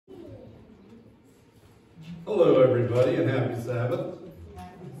Hello everybody and happy Sabbath.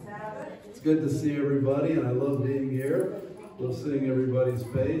 Happy Sabbath. It's good to see everybody and I love being here. Love seeing everybody's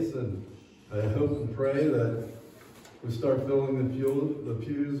face, and I hope and pray that we start filling the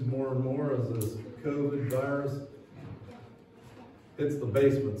pews more and more as this COVID virus hits the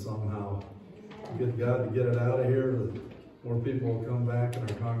basement somehow. Get God to get it out of here, that more people will come back in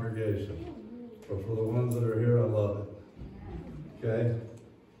our congregation. But for the ones that are here, I love it. Okay?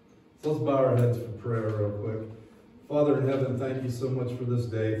 So let's bow our heads for prayer real quick. Father in heaven, thank you so much for this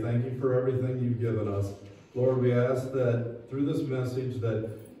day. Thank you for everything you've given us. Lord, we ask that through this message that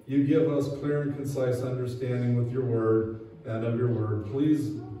you give us clear and concise understanding with your word and of your word.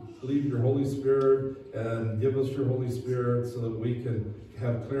 Please leave your Holy Spirit and give us your Holy Spirit so that we can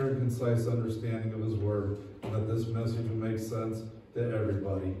have clear and concise understanding of his word, and that this message will make sense to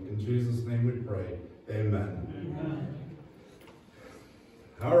everybody. In Jesus' name we pray. Amen. Amen.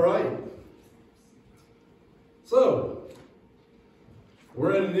 All right. So,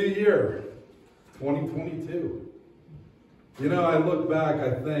 we're in a new year, 2022. You know, I look back,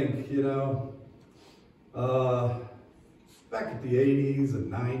 I think, back at the 80s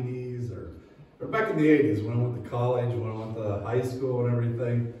and 90s, or back in the 80s when I went to college, when I went to high school and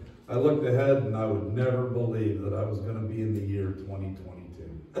everything, I looked ahead and I would never believe that I was going to be in the year 2022.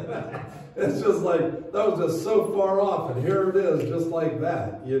 It's just like, that was just so far off, and here it is, just like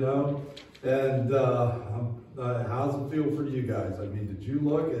that, you know? And how's it feel for you guys? I mean, did you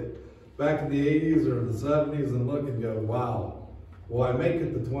look at back in the 80s or the 70s and look and go, wow, will I make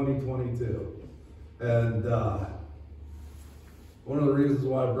it to 2022? And one of the reasons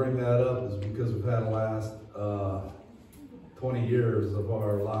why I bring that up is because we've had the last 20 years of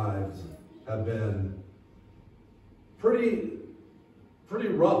our lives have been pretty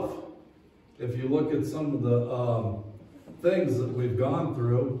rough. If you look at some of the things that we've gone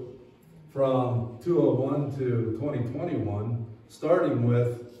through from 2001 to 2021, starting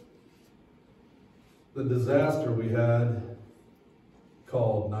with the disaster we had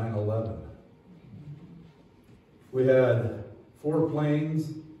called 9/11. We had 4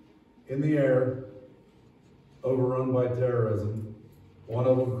 planes in the air overrun by terrorism. One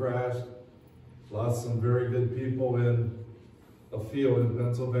of them crashed, lost some very good people in a field in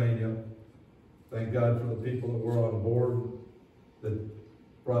Pennsylvania. Thank God for the people that were on board that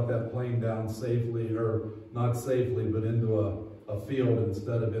brought that plane down safely, or not safely, but into a field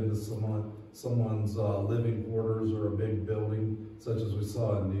instead of into someone's living quarters or a big building, such as we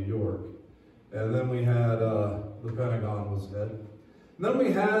saw in New York. And then we had the Pentagon was hit. And then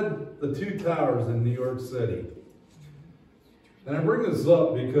we had the 2 towers in New York City. And I bring this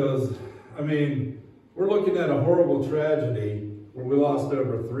up because, I mean, we're looking at a horrible tragedy where we lost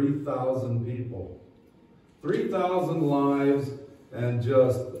over 3,000 people. 3,000 lives and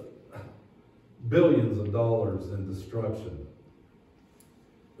just billions of dollars in destruction.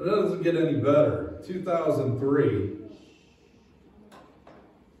 But it doesn't get any better. 2003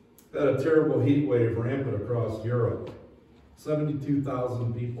 had a terrible heat wave rampant across Europe.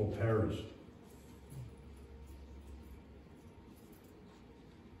 72,000 people perished.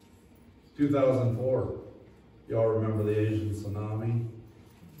 2004, y'all remember the Asian tsunami?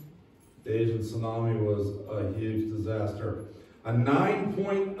 The Asian tsunami was a huge disaster. A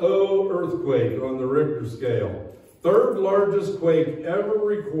 9.0 earthquake on the Richter scale. 3rd largest quake ever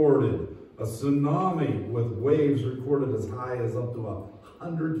recorded. A tsunami with waves recorded as high as up to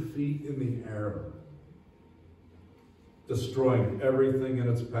 100 feet in the air. Destroying everything in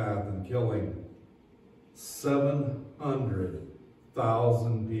its path and killing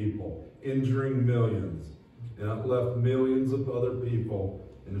 700,000 people, injuring millions, and it left millions of other people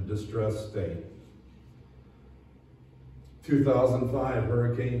in a distressed state. 2005,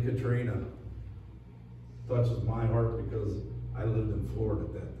 Hurricane Katrina. Touches my heart because I lived in Florida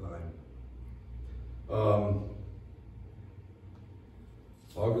at that time.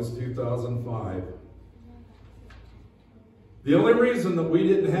 August 2005. The only reason that we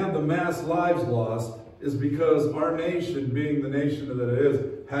didn't have the mass lives lost is because our nation, being the nation that it is,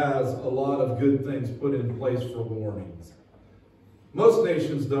 has a lot of good things put in place for warnings. Most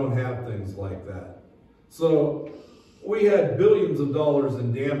nations don't have things like that. So we had billions of dollars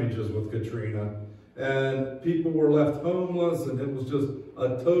in damages with Katrina, and people were left homeless, and it was just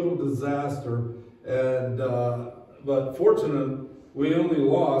a total disaster. And but fortunately, we only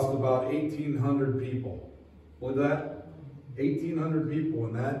lost about 1,800 people. With that, 1,800 people,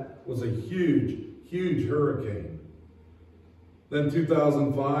 and that was a huge, huge hurricane. Then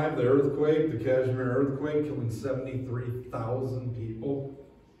 2005, the earthquake, the Kashmir earthquake, killing 73,000 people.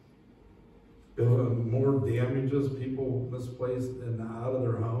 More damages, people misplaced and out of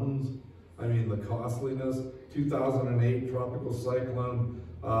their homes. I mean, the costliness. 2008 tropical cyclone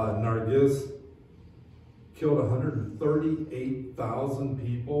Nargis killed 138,000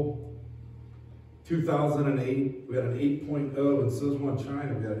 people. 2008, we had an 8.0 in Sichuan,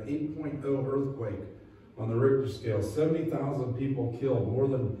 China. We had an 8.0 earthquake on the Richter scale. 70,000 people killed, more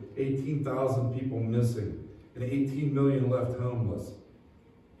than 18,000 people missing, and 18 million left homeless.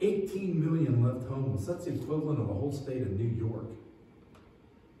 18 million left homeless. That's the equivalent of the whole state of New York.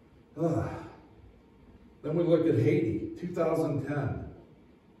 Then we look at Haiti, 2010.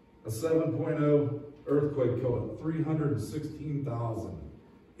 A 7.0 earthquake killed 316,000.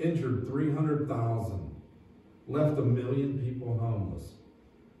 Injured 300,000. Left 1 million people homeless.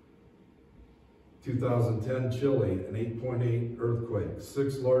 2010 Chile, an 8.8 earthquake,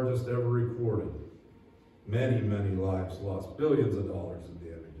 6th largest ever recorded. Many, many lives lost, billions of dollars in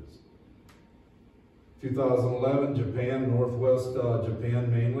damages. 2011 Japan, northwest Japan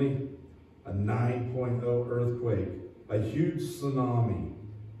mainly, a 9.0 earthquake, a huge tsunami,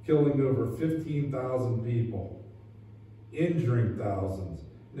 killing over 15,000 people, injuring thousands,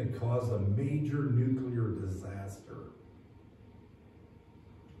 and it caused a major nuclear disaster.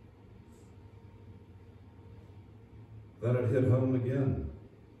 Then it hit home again,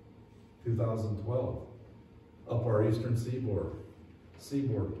 2012, up our eastern seaboard.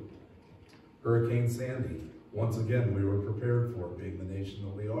 Hurricane Sandy. Once again, we were prepared for it, being the nation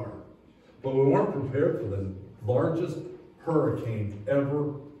that we are. But we weren't prepared for the largest hurricane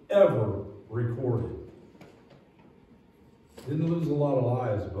ever recorded. Didn't lose a lot of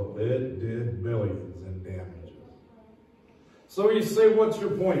lives, but it did millions in damages. So you say, what's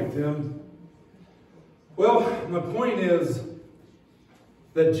your point, Tim? Well, my point is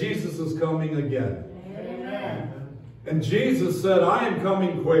that Jesus is coming again. Amen. And Jesus said, I am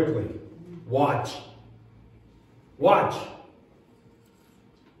coming quickly. Watch. Watch.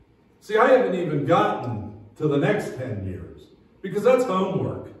 See, I haven't even gotten to the next 10 years because that's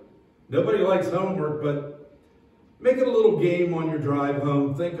homework. Nobody likes homework, but make it a little game on your drive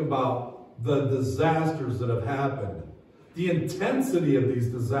home. Think about the disasters that have happened, the intensity of these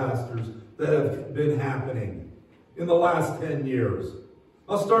disasters that have been happening in the last 10 years.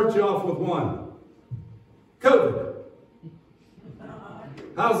 I'll start you off with one. COVID.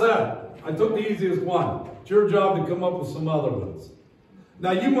 How's that? I took the easiest one. It's your job to come up with some other ones.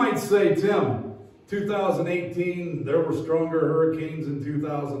 Now you might say, Tim, 2018, there were stronger hurricanes in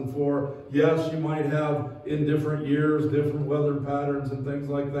 2004. Yes, you might have in different years, different weather patterns and things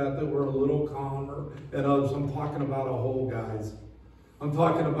like that that were a little calmer and others. I'm talking about a whole, guys. I'm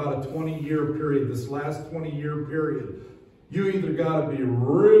talking about a 20-year period, this last 20-year period. You either got to be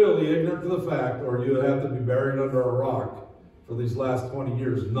really ignorant to the fact or you have to be buried under a rock for these last 20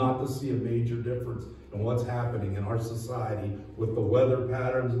 years not to see a major difference in what's happening in our society with the weather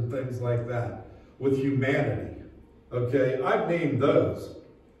patterns and things like that, with humanity. Okay, I've named those.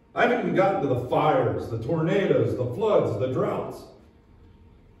 I haven't even gotten to the fires, the tornadoes, the floods, the droughts,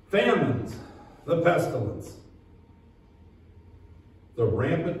 famines, the pestilence, the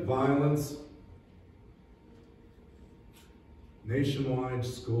rampant violence, nationwide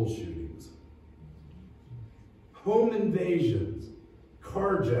school shootings, home invasions,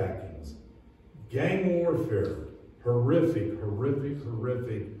 carjackings, gang warfare, horrific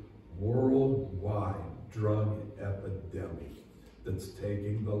worldwide drug epidemic that's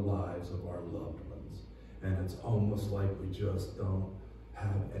taking the lives of our loved ones. And it's almost like we just don't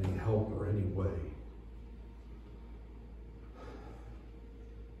have any help or any way.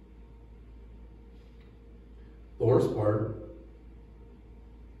 The worst part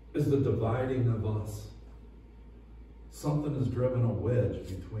is the dividing of us. Something has driven a wedge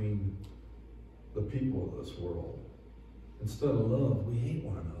between the people of this world. Instead of love, we hate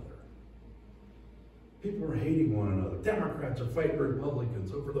one another. People are hating one another. Democrats are fighting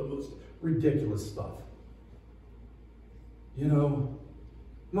Republicans over the most ridiculous stuff. You know,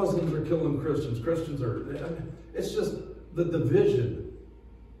 Muslims are killing Christians. Christians are, I mean, it's just the division.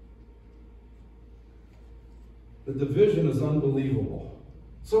 The division is unbelievable.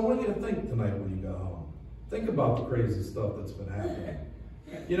 So I want you to think tonight when you go home. Think about the crazy stuff that's been happening.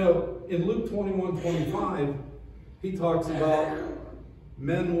 You know, in Luke 21:25, he talks about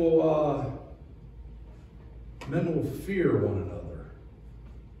men will fear one another.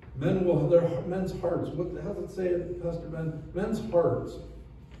 Men's hearts. How does it say it, Pastor Ben? Men's hearts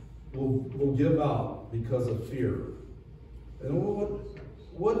will give out because of fear. And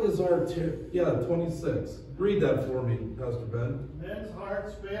what is our 26? Read that for me, Pastor Ben. Men's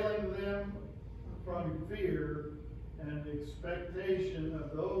hearts failing them from fear and expectation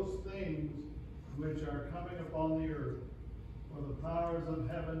of those things which are coming upon the earth. for the powers of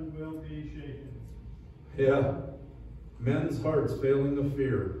heaven will be shaken. Yeah. Men's hearts failing to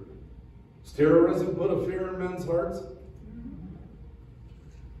fear. Does terrorism put a fear in men's hearts?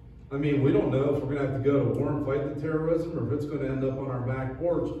 I mean, we don't know if we're going to have to go to war and fight the terrorism, or if it's going to end up on our back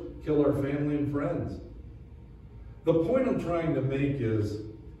porch, kill our family and friends. The point I'm trying to make is,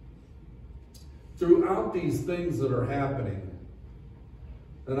 throughout these things that are happening,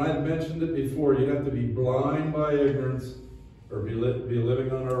 and I mentioned it before, you have to be blind by ignorance or be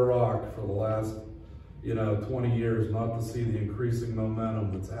living under a rock for the last 20 years not to see the increasing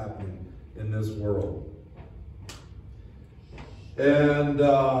momentum that's happening in this world. And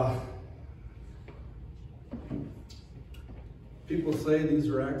people say these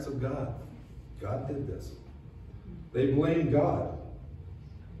are acts of God. God did this. They blame God.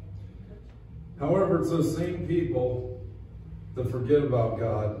 However, it's those same people that forget about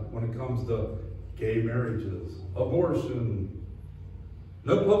God when it comes to gay marriages, abortion,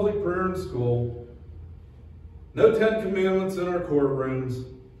 no public prayer in school, no 10 commandments in our courtrooms,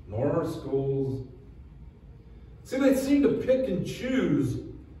 nor our schools. See, they seem to pick and choose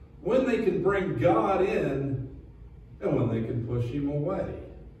when they can bring God in and when they can push him away.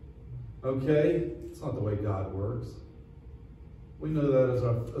 Okay? It's not the way God works. We know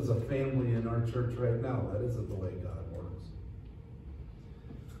that as a family in our church right now. That isn't the way God works.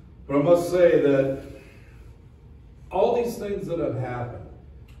 But I must say that all these things that have happened,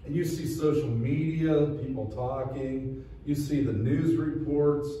 and you see social media, people talking, you see the news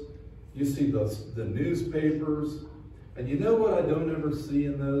reports, you see the newspapers, and you know what I don't ever see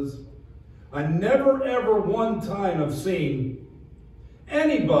in those? I never ever one time have seen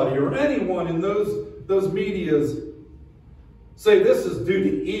anybody or anyone in those medias say this is due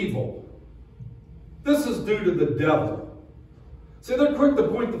to evil. This is due to the devil. See, they're quick to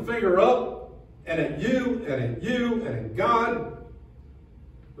point the finger up and at you and at you and at God,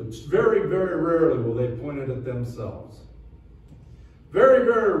 but very, very rarely will they point it at themselves. Very,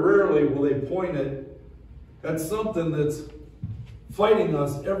 very rarely will they point it at something that's fighting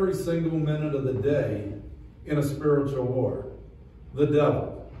us every single minute of the day in a spiritual war. The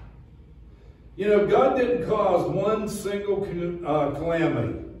devil. You know, God didn't cause one single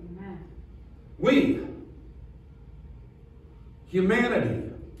calamity. We,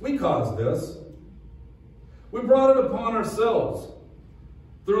 humanity, we caused this. We brought it upon ourselves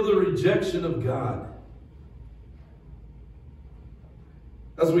through the rejection of God.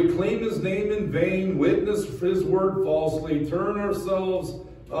 As we claim his name in vain, witness his word falsely, turn to ourselves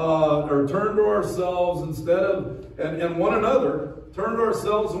instead of, and one another, turn to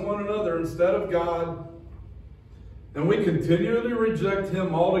ourselves and one another instead of God, and we continually reject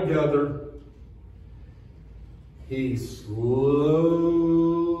him altogether, he slowly,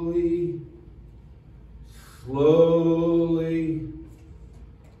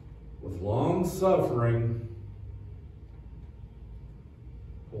 with long suffering,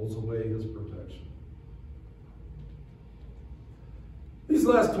 pulls away his protection. These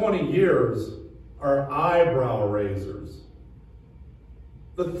last 20 years are eyebrow raisers.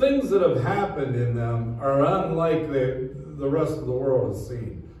 The things that have happened in them are unlike the rest of the world has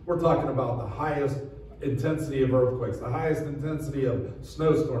seen. We're talking about the highest intensity of earthquakes, the highest intensity of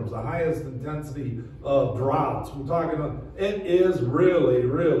snowstorms, the highest intensity of droughts. We're talking about, it is really,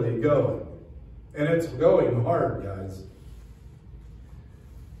 really going. And it's going hard, guys.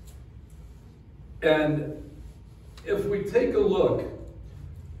 And if we take a look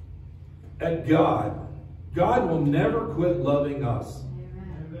at God, God will never quit loving us.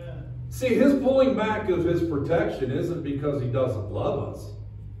 Amen. See, his pulling back of his protection isn't because he doesn't love us.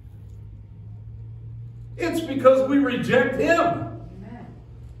 It's because we reject him. Amen.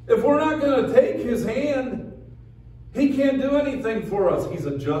 If we're not going to take his hand, he can't do anything for us. He's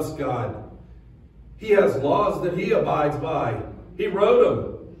a just God. He has laws that he abides by. He wrote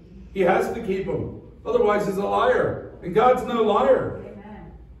them. He has to keep them. Otherwise, he's a liar. And God's no liar.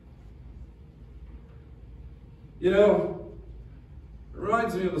 Amen. You know, it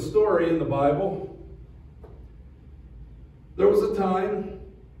reminds me of a story in the Bible. There was a time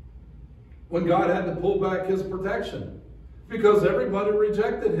when God had to pull back his protection because everybody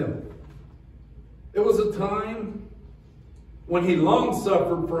rejected him. It was a time when he long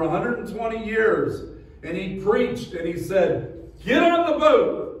suffered for 120 years, and he preached and he said, "Get on the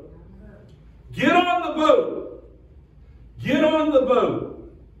boat. Get on the boat. Get on the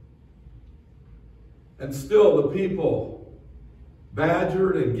boat." And still the people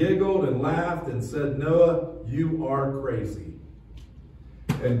badgered and giggled and laughed and said, "Noah, you are crazy."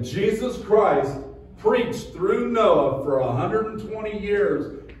 And Jesus Christ preached through Noah for 120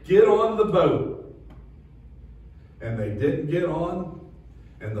 years, "Get on the boat." And they didn't get on,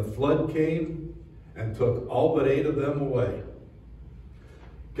 and the flood came and took all but 8 of them away.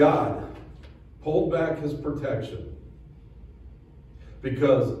 God pulled back his protection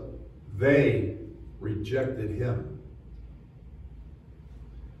because they rejected him.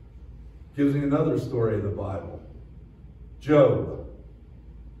 Gives me another story in the Bible. Job.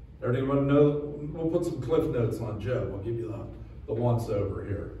 Everyone know? We'll put some cliff notes on Job. I'll give you the once over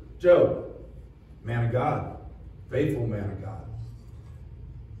here. Job, man of God, faithful man of God.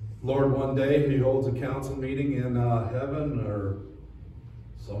 Lord, one day he holds a council meeting in heaven or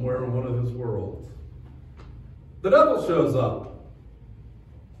somewhere in one of his worlds. The devil shows up.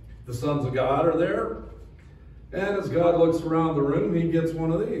 The sons of God are there. And as God looks around the room, he gets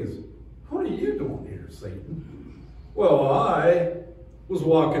one of these. What are you doing here, Satan? Well, I was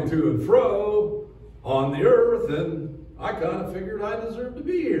walking to and fro on the earth, and I kind of figured I deserved to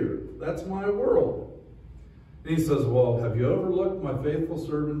be here. That's my world. And he says, well, have you overlooked my faithful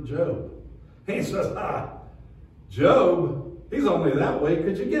servant Job? And he says, Job, he's only that way.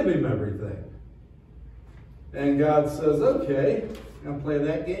 Could you give him everything? And God says, okay, you gonna play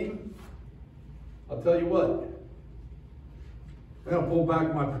that game? I'll tell you what. I'm going to pull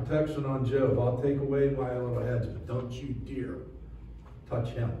back my protection on Job. I'll take away my little hedge, but don't you dare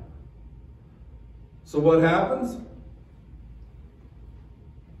touch him. So what happens?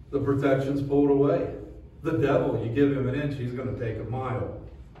 The protection's pulled away. The devil, you give him an inch, he's going to take a mile.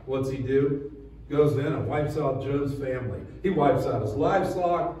 What's he do? Goes in and wipes out Job's family. He wipes out his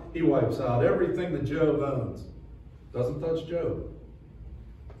livestock. He wipes out everything that Job owns. Doesn't touch Job.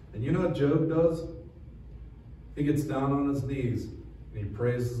 And you know what Job does? He gets down on his knees and he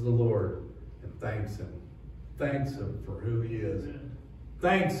praises the Lord and thanks him. Thanks him for who he is.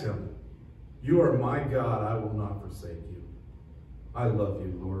 Thanks him. You are my God. I will not forsake you. I love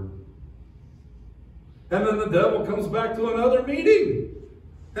you, Lord. And then the devil comes back to another meeting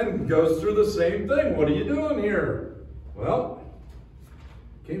and goes through the same thing. What are you doing here? Well,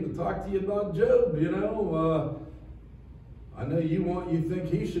 came to talk to you about Job, you know. I know you think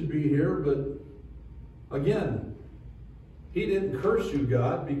he should be here, but again, he didn't curse you,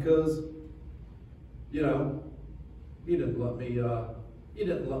 God, because, you know, you didn't let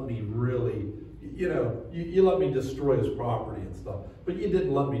me really, you know, you let me destroy his property and stuff, but you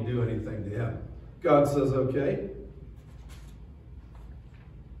didn't let me do anything to him. God says, okay,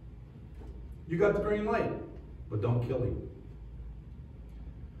 you got the green light, but don't kill him.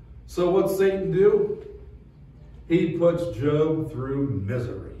 So what's Satan do? He puts Job through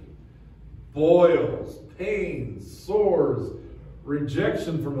misery. Boils, pains, sores,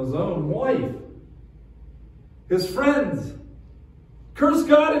 rejection from his own wife. His friends. Curse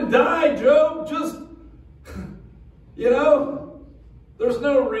God and die, Job. Just, you know, there's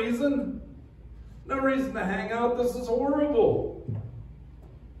no reason. No reason to hang out. This is horrible.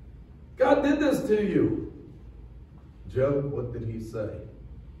 God did this to you. Job, what did he say?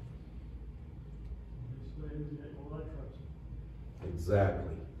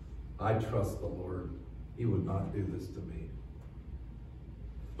 Exactly. I trust the Lord. He would not do this to me.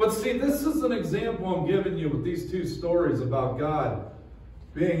 But see, this is an example I'm giving you with these two stories about God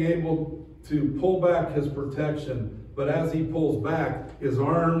being able to pull back his protection. But as he pulls back, his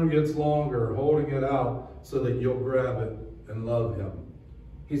arm gets longer, holding it out so that you'll grab it and love him.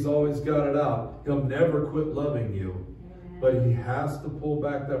 He's always got it out. He'll never quit loving you. But he has to pull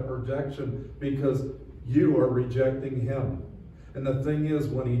back that protection because you are rejecting him. And the thing is,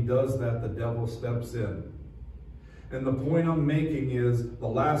 when he does that, the devil steps in. And the point I'm making is the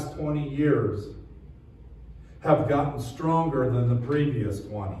last 20 years have gotten stronger than the previous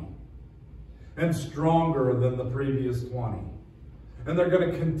 20. And stronger than the previous 20. And they're going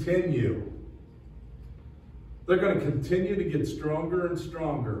to continue. They're going to continue to get stronger and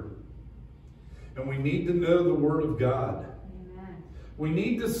stronger. And we need to know the Word of God. Amen. We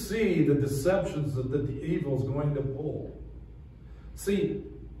need to see the deceptions that the evil is going to pull. See,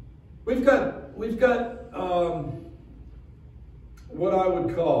 we've got what I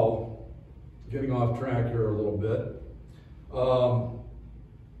would call, getting off track here a little bit,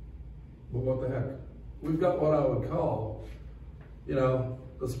 but what the heck? We've got what I would call, you know,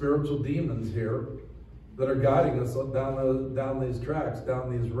 the spiritual demons here that are guiding us down these tracks, down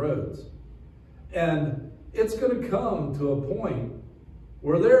these roads. And it's going to come to a point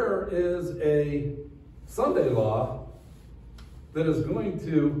where there is a Sunday law that is going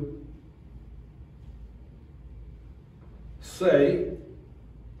to say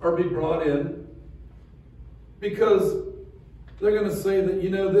or be brought in, because they're going to say that, you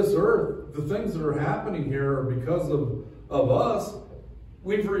know, this earth, the things that are happening here are because of us.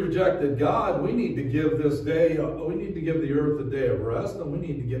 we've rejected God. We need to give this day, we need to give the earth a day of rest, and we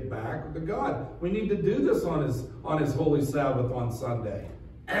need to get back to God. We need to do this on his holy Sabbath on Sunday.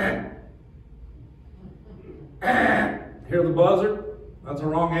 Hear the buzzer? That's a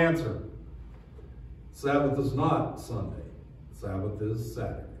wrong answer. Sabbath is not Sunday. Sabbath is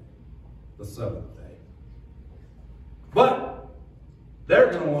Saturday, the seventh day. But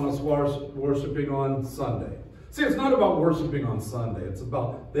they're going to want us worshiping on Sunday. See, it's not about worshiping on Sunday. It's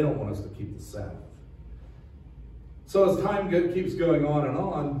about, they don't want us to keep the Sabbath. So as time keeps going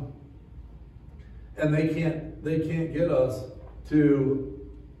on, and they can't get us to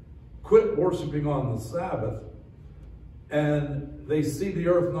quit worshiping on the Sabbath, and they see the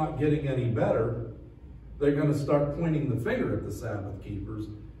earth not getting any better, they're going to start pointing the finger at the Sabbath keepers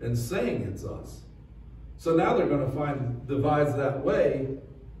and saying it's us. So now they're going to find divides that way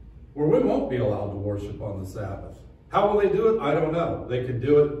where we won't be allowed to worship on the Sabbath. How will they do it? I don't know. They could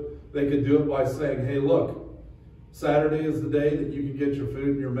do it. They could do it by saying, hey, look, Saturday is the day that you can get your food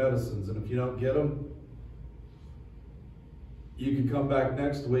and your medicines. And if you don't get them, you can come back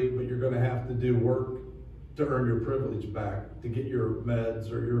next week, but you're going to have to do work to earn your privilege back, to get your meds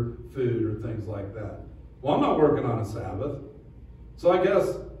or your food or things like that. Well, I'm not working on a Sabbath. So I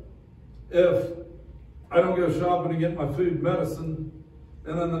guess if I don't go shopping to get my food and medicine,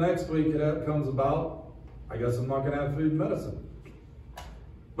 and then the next week it comes about, I guess I'm not going to have food and medicine.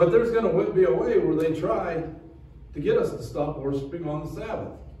 But there's going to be a way where they try to get us to stop worshiping on the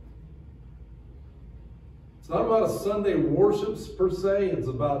Sabbath. It's not about a Sunday worship per se. It's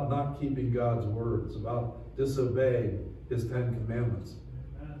about not keeping God's word. It's about disobeying his 10 commandments.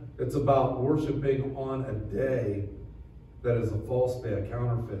 It's about worshiping on a day that is a false day, a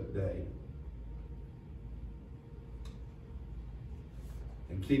counterfeit day.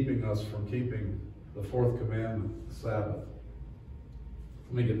 And keeping us from keeping the fourth commandment, the Sabbath.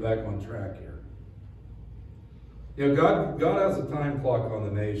 Let me get back on track here. You know, God has a time clock on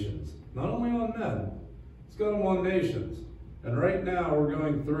the nations. Not only on men, He's got them on nations. And right now we're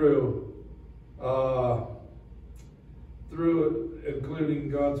going through it, including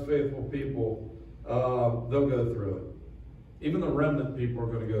God's faithful people. They'll go through it. Even the remnant people are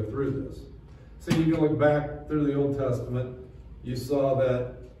going to go through this. So you can look back through the Old Testament. You saw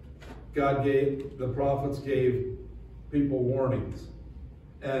that the prophets gave people warnings.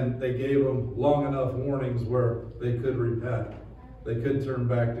 And they gave them long enough warnings where they could repent. They could turn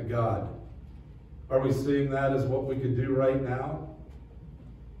back to God. Are we seeing that as what we could do right now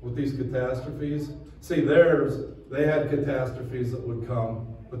with these catastrophes? See, they had catastrophes that would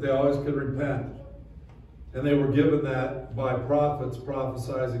come, but they always could repent. And they were given that by prophets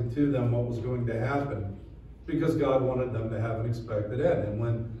prophesizing to them what was going to happen, because God wanted them to have an expected end. And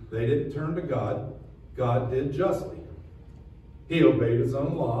when they didn't turn to God, God did justly. He obeyed his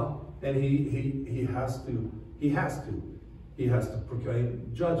own law, and he has to proclaim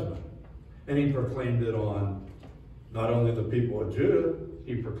judgment. And he proclaimed it on not only the people of Judah,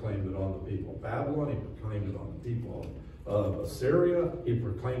 he proclaimed it on the people of Babylon, he proclaimed it on the people of Assyria, he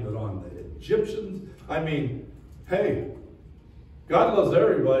proclaimed it on the Egyptians. I mean, hey, God loves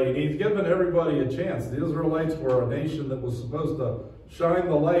everybody, and he's given everybody a chance. The Israelites were a nation that was supposed to shine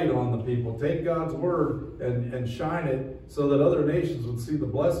the light on the people, take God's word and shine it so that other nations would see the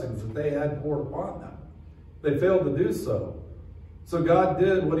blessings that they had poured upon them. They failed to do so. So God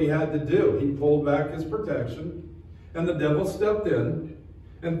did what he had to do. He pulled back his protection, and the devil stepped in,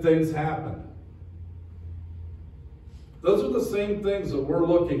 and things happened. Those are the same things that we're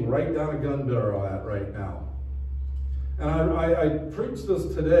looking right down a gun barrel at right now. And I preach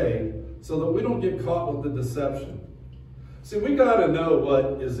this today so that we don't get caught with the deception. See, we got to know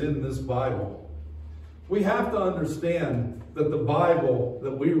what is in this Bible. We have to understand that the Bible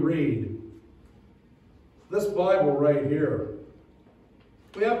that we read, this Bible right here,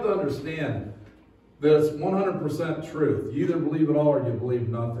 we have to understand that it's 100% truth. You either believe it all or you believe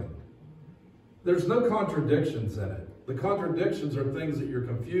nothing. There's no contradictions in it. The contradictions are things that you're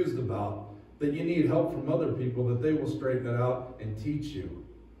confused about, that you need help from other people, that they will straighten it out and teach you.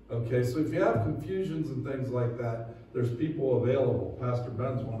 Okay, so if you have confusions and things like that, there's people available. Pastor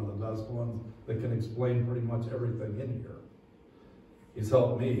Ben's one of the best ones that can explain pretty much everything in here. He's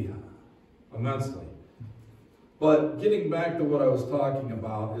helped me immensely. But getting back to what I was talking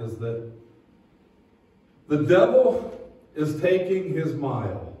about is that the devil is taking his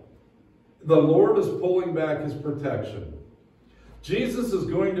mile. The Lord is pulling back his protection. Jesus is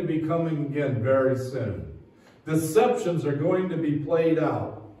going to be coming again very soon. Deceptions are going to be played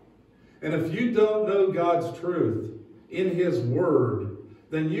out. And if you don't know God's truth in his word,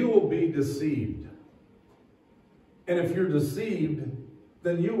 then you will be deceived. And if you're deceived,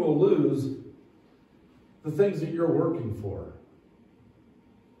 then you will lose the things that you're working for,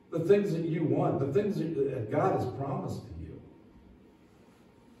 the things that you want, the things that God has promised to you.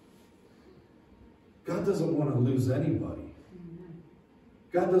 God doesn't want to lose anybody.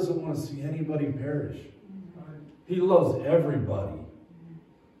 God doesn't want to see anybody perish. He loves everybody.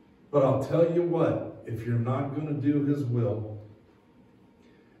 But I'll tell you what, if you're not going to do his will,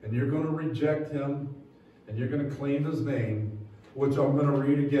 and you're going to reject him, and you're going to claim his name, which I'm going to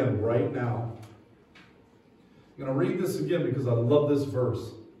read again right now. I'm going to read this again because I love this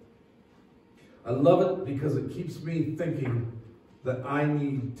verse. I love it because it keeps me thinking that I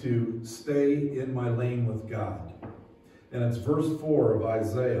need to stay in my lane with God. And it's verse 4 of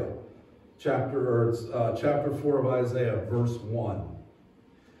Isaiah, chapter 4 of Isaiah, verse 1.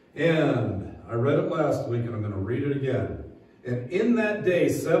 And I read it last week, and I'm going to read it again. And in that day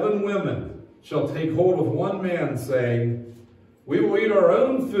 7 women shall take hold of one man, saying, we will eat our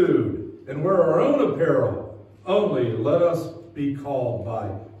own food and wear our own apparel. Only let us be called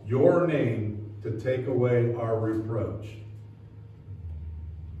by your name to take away our reproach.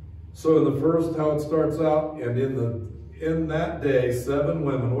 So in the first, how it starts out, and in that day 7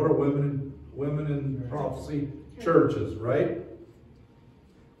 women. What are women in prophecy? Churches, right?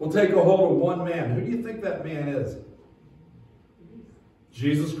 We'll take a hold of one man. Who do you think that man is?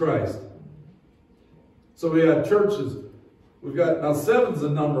 Jesus Christ. So we have churches. We've got, now 7's the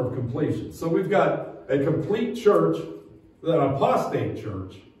number of completion. So we've got a complete church, an apostate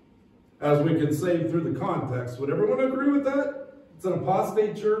church, as we can say through the context. Would everyone agree with that? It's an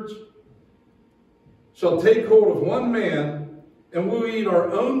apostate church. Shall take hold of one man, and we'll eat our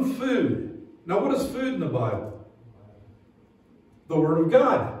own food. Now what is food in the Bible? The Word of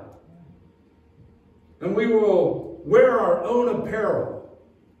God. And we will wear our own apparel.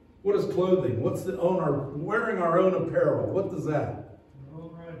 What is clothing? What's wearing our own apparel? What does that? Our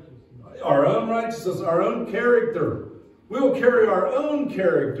own righteousness. Our own righteousness, our own character. We will carry our own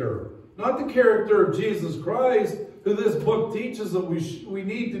character. Not the character of Jesus Christ, who this book teaches that we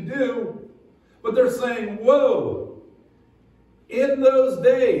need to do. But they're saying, whoa, in those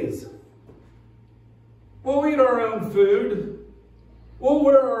days, we'll eat our own food. We'll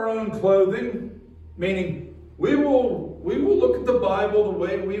wear our own clothing. Meaning, we will look at the Bible the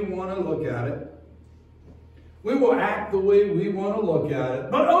way we want to look at it. We will act the way we want to look at it.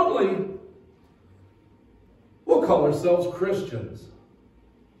 But only, we'll call ourselves Christians.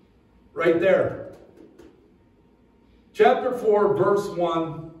 Right there. Chapter 4, verse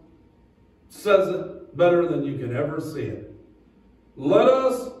 1 says it better than you can ever see it. Let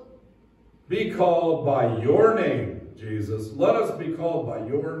us be called by your name, Jesus. Let us be called by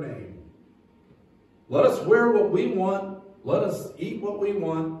your name. Let us wear what we want. Let us eat what we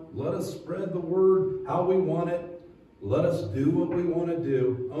want. Let us spread the word how we want it. Let us do what we want to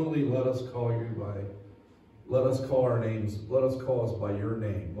do. Only let us call you by, let us call our names. Let us call us by your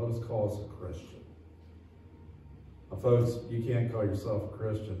name. Let us call us a Christian. Now, folks, you can't call yourself a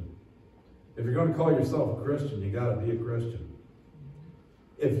Christian. If you're going to call yourself a Christian, you got to be a Christian.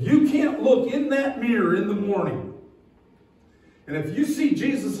 If you can't look in that mirror in the morning, and if you see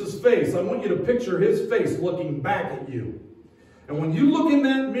Jesus' face, I want you to picture his face looking back at you. And when you look in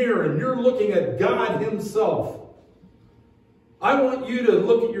that mirror and you're looking at God himself, I want you to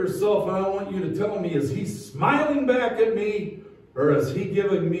look at yourself and I want you to tell me, is he smiling back at me, or is he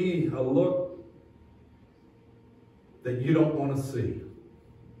giving me a look that you don't want to see?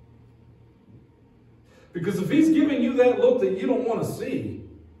 Because if he's giving you that look that you don't want to see,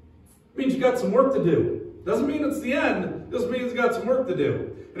 it means you got some work to do. Doesn't mean it's the end. Just means he's got some work to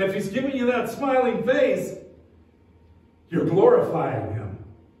do. And if he's giving you that smiling face, you're glorifying him.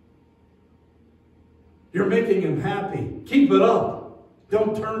 You're making him happy. Keep it up.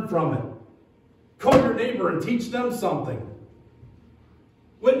 Don't turn from it. Call your neighbor and teach them something.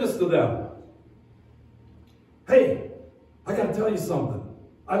 Witness to them. Hey, I got to tell you something.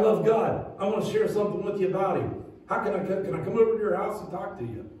 I love God. I want to share something with you about him. How can I come over to your house and talk to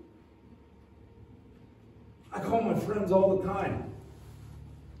you? I call my friends all the time.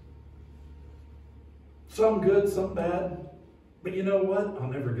 Some good, some bad. But you know what? I'll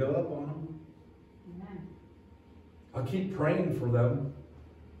never go up on them. Amen. I'll keep praying for them.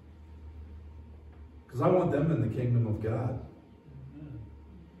 Because I want them in the kingdom of God. Amen.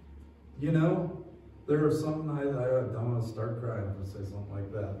 You know, there are some, I don't want to start crying if I say something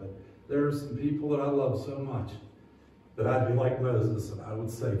like that, but there are some people that I love so much that I'd be like Moses and I would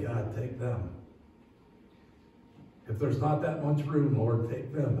say, God, take them. If there's not that much room, Lord,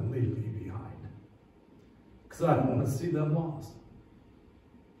 take them and leave me behind. Because I don't want to see them lost.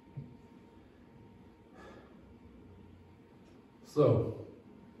 So,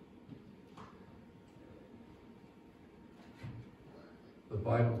 The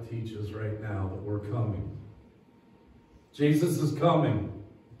Bible teaches right now that we're coming. Jesus is coming.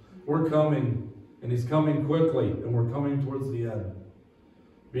 We're coming, and he's coming quickly, and we're coming towards the end.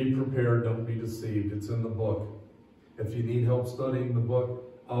 Be prepared, don't be deceived. It's in the book. If you need help studying the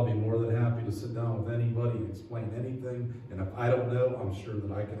book, I'll be more than happy to sit down with anybody and explain anything. And if I don't know, I'm sure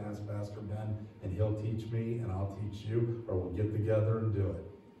that I can ask Pastor Ben, and he'll teach me, and I'll teach you, or we'll get together and do it.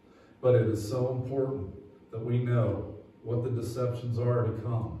 But it is so important that we know what the deceptions are to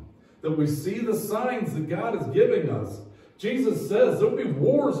come. That we see the signs that God is giving us. Jesus says there'll be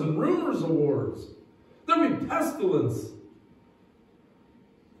wars and rumors of wars. There'll be pestilence.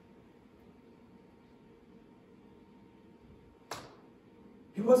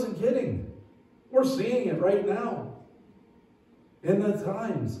 He wasn't kidding. We're seeing it right now. In the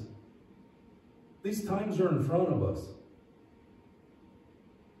times. These times are in front of us.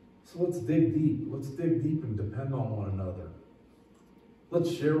 So let's dig deep. Let's dig deep and depend on one another.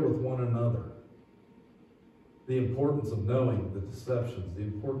 Let's share with one another the importance of knowing the deceptions, the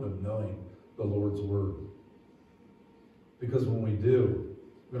importance of knowing the Lord's word. Because when we do,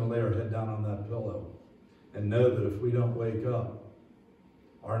 we're going to lay our head down on that pillow and know that if we don't wake up,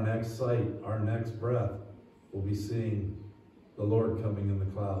 our next sight, our next breath, will be seeing the Lord coming in the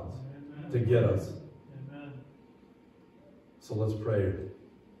clouds. Amen. To get us. Amen. So let's pray.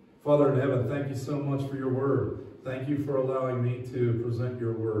 Father in heaven, thank you so much for your word. Thank you for allowing me to present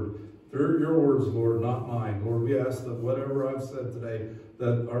your word. Through your words, Lord, not mine. Lord, we ask that whatever I've said today,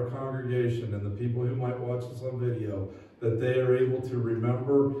 that our congregation and the people who might watch this on video, that they are able to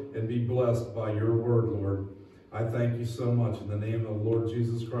remember and be blessed by your word, Lord. I thank you so much in the name of the Lord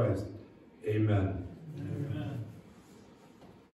Jesus Christ. Amen. Amen.